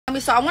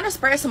So I want to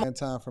spread some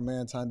Anton from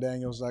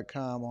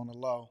antondaniels.com on the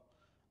low.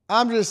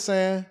 I'm just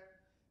saying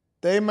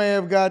they may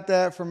have got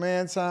that from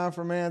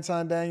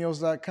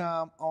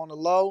antondaniels.com on the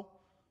low,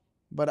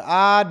 but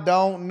I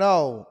don't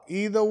know.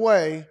 Either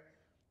way,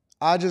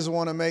 I just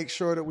want to make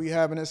sure that we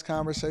having this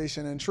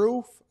conversation in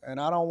truth, and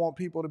I don't want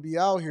people to be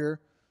out here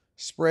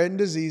spreading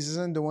diseases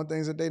and doing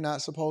things that they're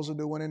not supposed to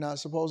do when they're not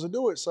supposed to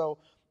do it. So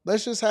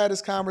let's just have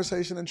this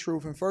conversation in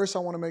truth. And first, I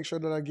want to make sure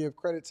that I give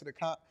credit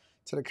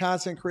to the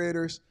content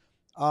creators.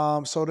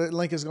 So the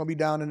link is going to be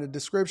down in the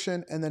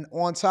description. And then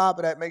on top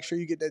of that, make sure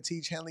you get that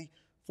Teach Henley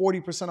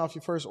 40% off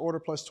your first order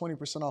plus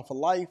 20% off of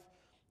life.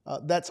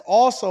 That's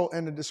also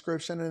in the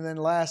description. And then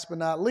last but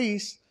not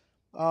least,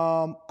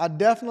 I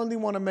definitely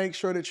want to make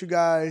sure that you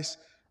guys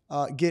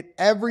get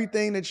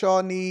everything that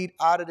y'all need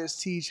out of this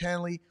Teach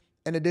Henley.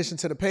 In addition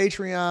to the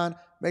Patreon,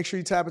 make sure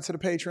you tap into the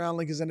Patreon.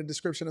 Link is in the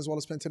description as well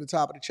as pinned to the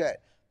top of the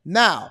chat.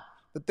 Now,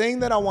 the thing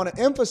that I want to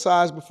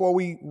emphasize before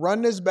we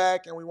run this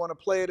back and we want to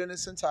play it in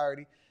its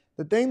entirety,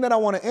 the thing that I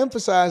want to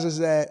emphasize is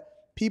that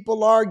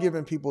people are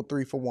giving people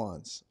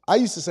 3-for-1s. I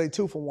used to say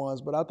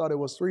 2-for-1s, but I thought it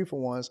was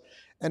 3-for-1s.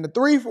 And the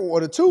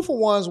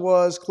 2-for-1s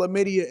was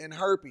chlamydia and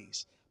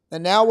herpes.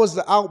 And that was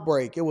the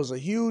outbreak. It was a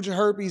huge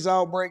herpes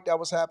outbreak that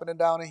was happening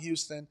down in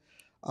Houston.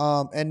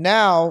 And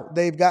now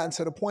they've gotten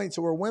to the point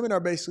to where women are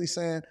basically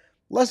saying,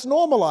 let's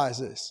normalize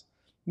this.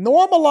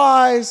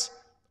 Normalize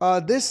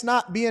this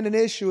not being an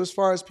issue as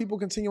far as people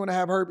continuing to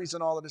have herpes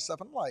and all of this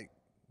stuff. I'm like,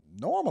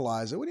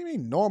 normalize it? What do you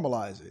mean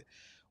normalize it?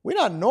 We're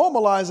not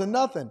normalizing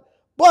nothing.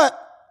 But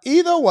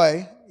either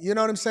way, you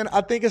know what I'm saying?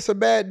 I think it's a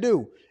bad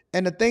do.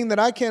 And the thing that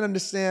I can't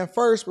understand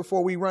first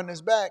before we run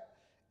this back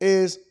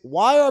is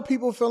why are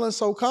people feeling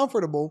so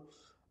comfortable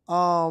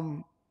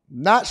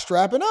not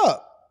strapping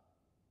up?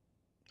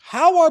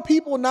 How are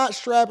people not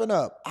strapping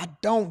up? I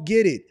don't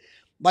get it.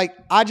 Like,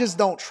 I just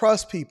don't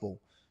trust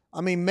people.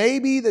 I mean,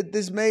 maybe that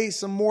this made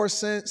some more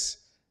sense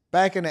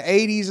back in the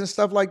 80s and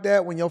stuff like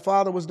that when your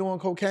father was doing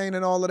cocaine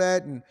and all of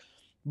that.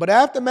 But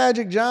after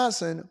Magic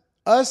Johnson,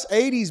 us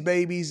 80s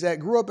babies that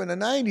grew up in the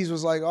 90s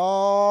was like,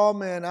 oh,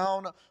 man, I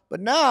don't know.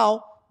 But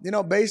now, you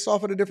know, based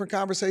off of the different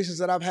conversations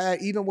that I've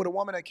had, even with a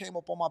woman that came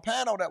up on my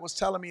panel that was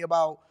telling me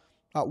about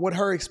what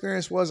her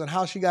experience was and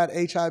how she got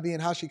HIV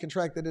and how she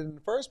contracted it in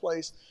the first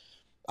place,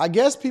 I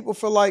guess people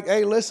feel like,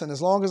 hey, listen,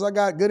 as long as I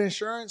got good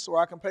insurance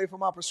or I can pay for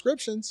my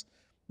prescriptions,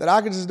 that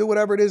I can just do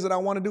whatever it is that I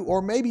want to do.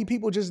 Or maybe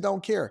people just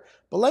don't care.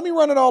 But let me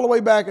run it all the way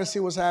back and see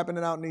what's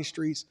happening out in these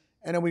streets.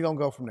 And then we're going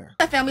to go from there.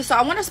 Family, so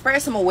I want to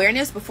spread some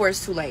awareness before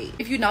it's too late.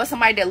 If you know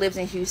somebody that lives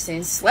in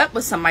Houston, slept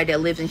with somebody that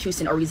lives in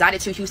Houston, or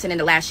resided to Houston in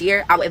the last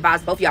year, I would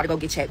advise both of y'all to go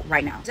get checked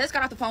right now. Just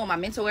got off the phone with my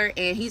mentor,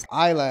 and he's...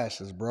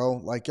 Eyelashes, bro.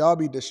 Like, y'all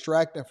be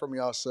distracting from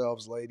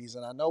yourselves, ladies.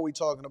 And I know we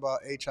talking about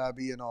HIV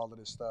and all of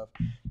this stuff.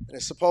 And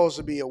it's supposed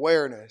to be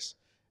awareness.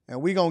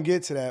 And we going to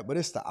get to that. But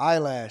it's the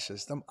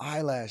eyelashes. Them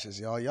eyelashes,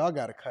 y'all. Y'all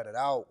got to cut it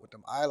out with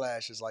them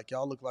eyelashes. Like,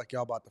 y'all look like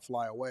y'all about to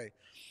fly away.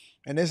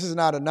 And this is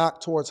not a knock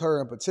towards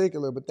her in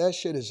particular, but that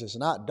shit is just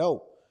not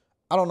dope.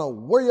 I don't know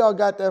where y'all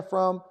got that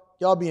from.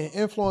 Y'all being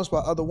influenced by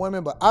other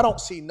women, but I don't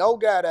see no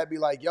guy that be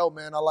like, yo,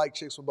 man, I like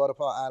chicks with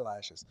butterfly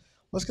eyelashes.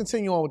 Let's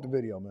continue on with the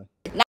video, man.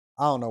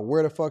 I don't know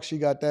where the fuck she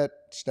got that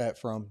stat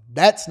from.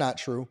 That's not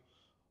true.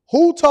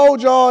 Who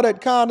told y'all that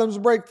condoms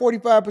break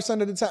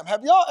 45% of the time?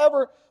 Have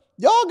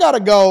y'all got to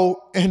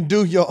go and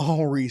do your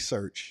own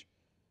research.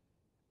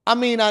 I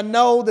mean, I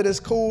know that it's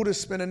cool to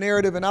spin a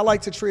narrative, and I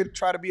like to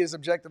try to be as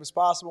objective as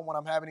possible when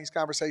I'm having these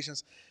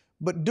conversations.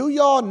 But do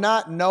y'all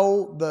not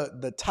know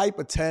the type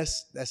of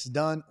test that's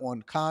done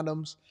on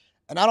condoms?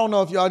 And I don't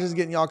know if y'all just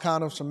getting y'all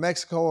condoms from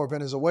Mexico or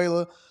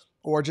Venezuela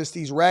or just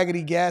these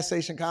raggedy gas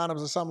station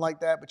condoms or something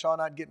like that, but y'all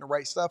not getting the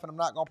right stuff. And I'm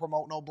not going to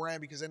promote no brand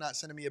because they're not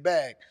sending me a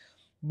bag.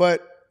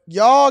 But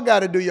y'all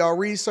got to do y'all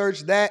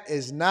research. That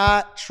is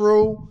not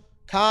true.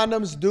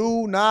 Condoms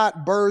do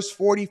not burst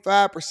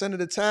 45% of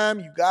the time.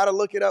 You got to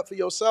look it up for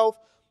yourself.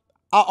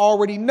 I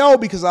already know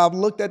because I've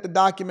looked at the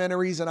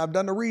documentaries and I've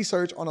done the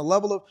research on a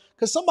level of,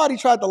 because somebody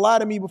tried to lie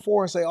to me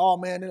before and say, oh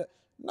man,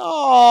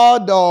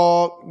 no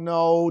dog,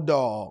 no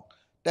dog.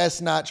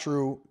 That's not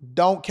true.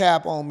 Don't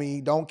cap on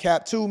me. Don't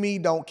cap to me.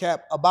 Don't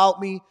cap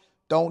about me.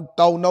 Don't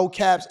throw no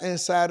caps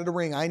inside of the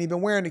ring. I ain't even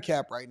wearing the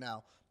cap right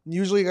now.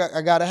 Usually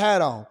I got a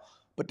hat on,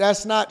 but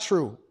that's not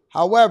true.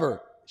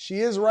 However, she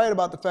is right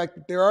about the fact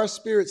that there are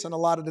spirits in a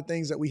lot of the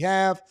things that we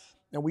have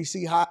and we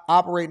see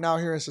operating out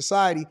here in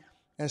society.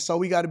 And so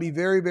we got to be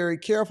very, very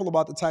careful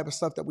about the type of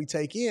stuff that we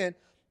take in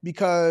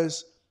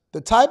because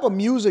the type of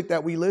music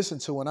that we listen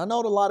to, and I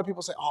know that a lot of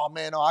people say, oh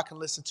man, no, I can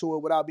listen to it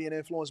without being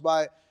influenced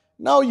by it.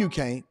 No, you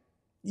can't.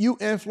 You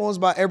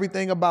influenced by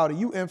everything about it.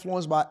 You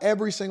influenced by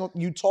every single,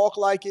 you talk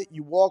like it,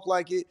 you walk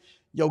like it,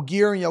 your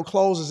gear and your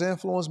clothes is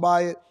influenced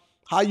by it.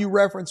 How you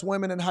reference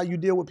women and how you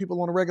deal with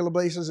people on a regular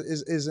basis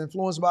is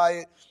influenced by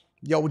it.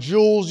 Your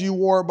jewels you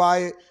wore by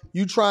it.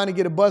 You trying to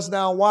get a bust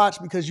down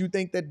watch because you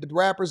think that the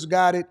rappers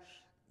got it.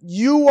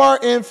 You are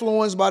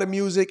influenced by the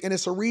music, and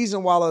it's a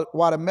reason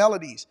why the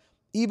melodies,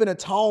 even the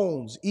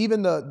tones,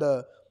 even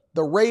the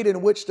the rate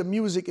in which the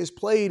music is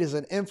played is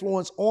an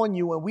influence on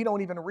you, and we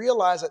don't even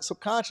realize that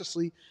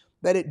subconsciously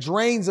that it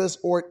drains us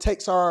or it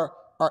takes our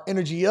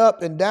energy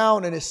up and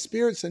down, and it's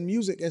spirits and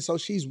music. And so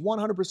she's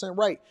 100%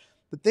 right.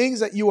 The things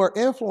that you are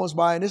influenced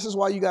by, and this is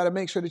why you got to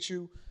make sure that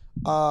you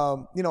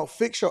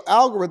fix your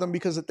algorithm,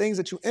 because the things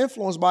that you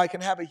influence by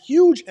can have a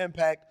huge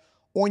impact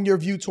on your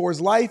view towards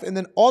life, and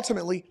then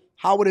ultimately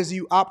how it is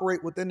you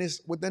operate within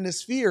this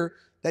sphere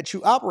that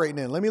you operate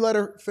in. Let me let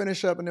her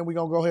finish up, and then we're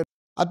gonna go ahead.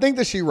 I think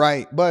that she's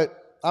right,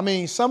 but I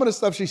mean, some of the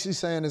stuff she's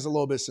saying is a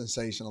little bit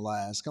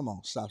sensationalized. Come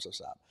on, stop.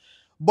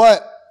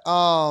 But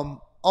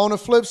on the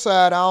flip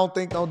side, I don't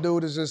think no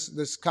dude is just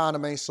this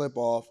condom ain't slip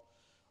off.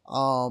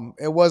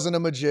 It wasn't a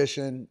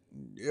magician.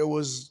 It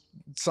was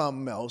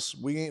something else.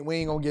 We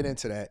ain't gonna get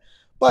into that.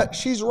 But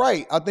she's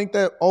right. I think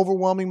that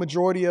overwhelming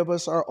majority of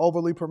us are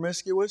overly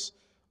promiscuous.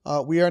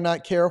 We are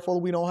not careful.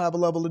 We don't have a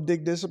level of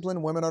dick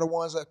discipline. Women are the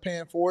ones that are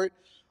paying for it.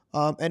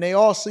 And they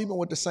all sleeping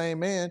with the same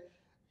man.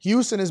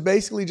 Houston is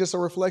basically just a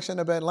reflection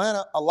of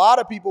Atlanta. A lot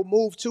of people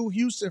moved to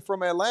Houston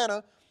from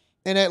Atlanta,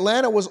 and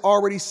Atlanta was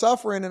already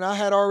suffering. And I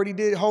had already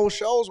did whole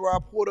shows where I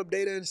pulled up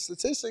data and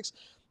statistics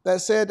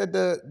that said that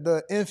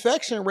the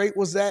infection rate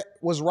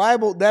was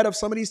rivaled that of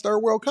some of these third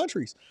world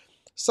countries.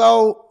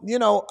 So,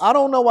 I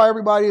don't know why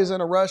everybody is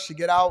in a rush to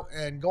get out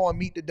and go and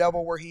meet the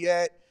devil where he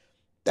at.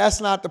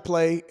 That's not the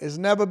play. It's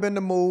never been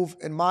the move,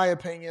 in my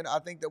opinion. I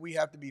think that we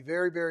have to be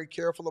very, very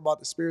careful about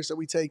the spirits that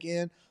we take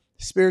in.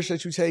 The spirits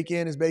that you take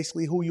in is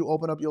basically who you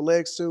open up your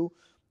legs to,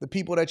 the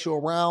people that you're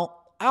around.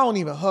 I don't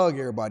even hug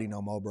everybody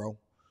no more, bro.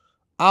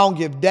 I don't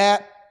give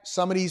dap.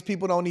 Some of these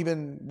people don't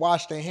even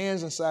wash their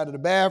hands inside of the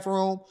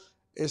bathroom.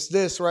 It's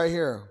this right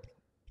here.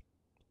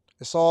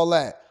 It's all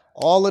that.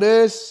 All of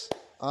this,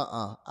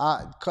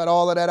 I cut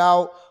all of that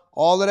out.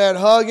 All of that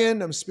hugging,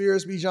 them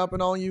spirits be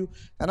jumping on you.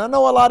 And I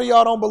know a lot of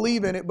y'all don't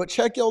believe in it, but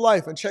check your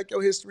life and check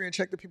your history and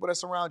check the people that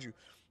surround you.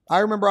 I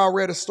remember I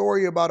read a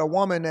story about a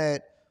woman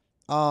that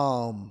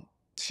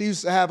she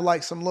used to have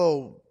like some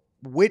little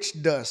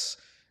witch dust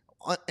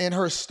in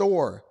her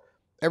store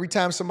every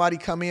time somebody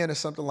come in or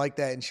something like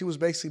that. And she was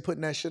basically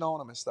putting that shit on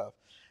them and stuff.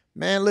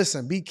 Man,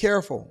 listen, be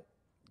careful.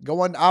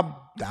 I'm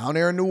down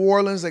there in New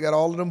Orleans. They got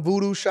all of them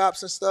voodoo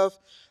shops and stuff.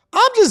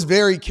 I'm just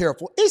very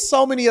careful. It's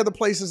so many other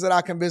places that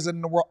I can visit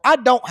in the world. I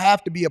don't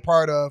have to be a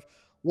part of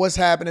what's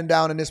happening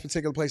down in this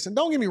particular place. And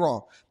don't get me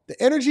wrong,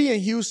 the energy in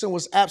Houston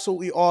was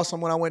absolutely awesome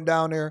when I went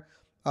down there.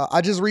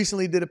 I just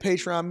recently did a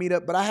Patreon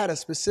meetup, but I had a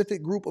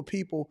specific group of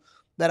people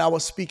that I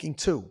was speaking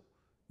to.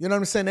 You know what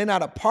I'm saying? They're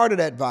not a part of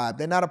that vibe.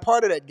 They're not a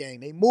part of that gang.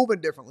 They moving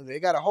differently. They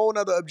got a whole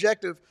nother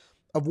objective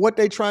of what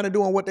they trying to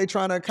do and what they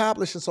trying to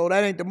accomplish. And so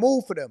that ain't the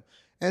move for them.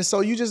 And so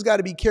you just got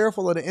to be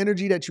careful of the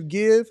energy that you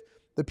give,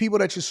 the people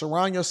that you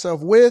surround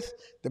yourself with,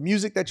 the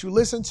music that you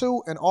listen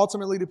to, and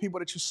ultimately the people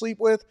that you sleep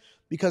with,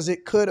 because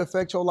it could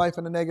affect your life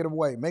in a negative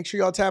way. Make sure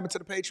y'all tap into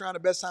the Patreon. The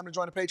best time to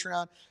join the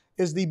Patreon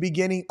is the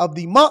beginning of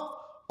the month.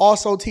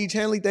 Also, Teach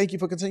Henley, thank you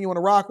for continuing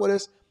to rock with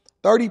us.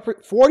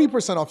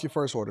 40% off your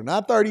first order.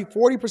 Not 30,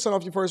 40%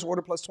 off your first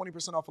order plus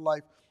 20% off of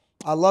life.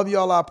 I love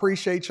y'all. I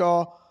appreciate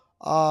y'all.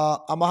 I'm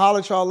going to holler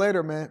at y'all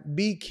later, man.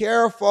 Be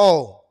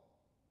careful.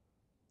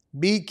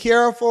 Be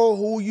careful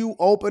who you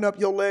open up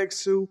your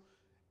legs to.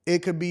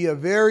 It could be a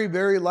very,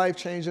 very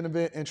life-changing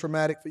event and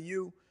traumatic for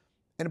you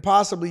and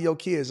possibly your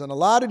kids. And a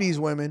lot of these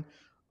women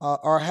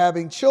are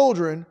having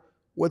children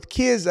with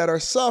kids that are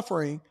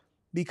suffering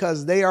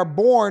because they are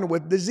born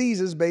with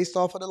diseases based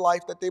off of the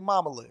life that their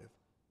mama lived.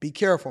 Be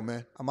careful,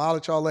 man. I'm going to holler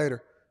at y'all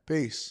later.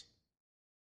 Peace.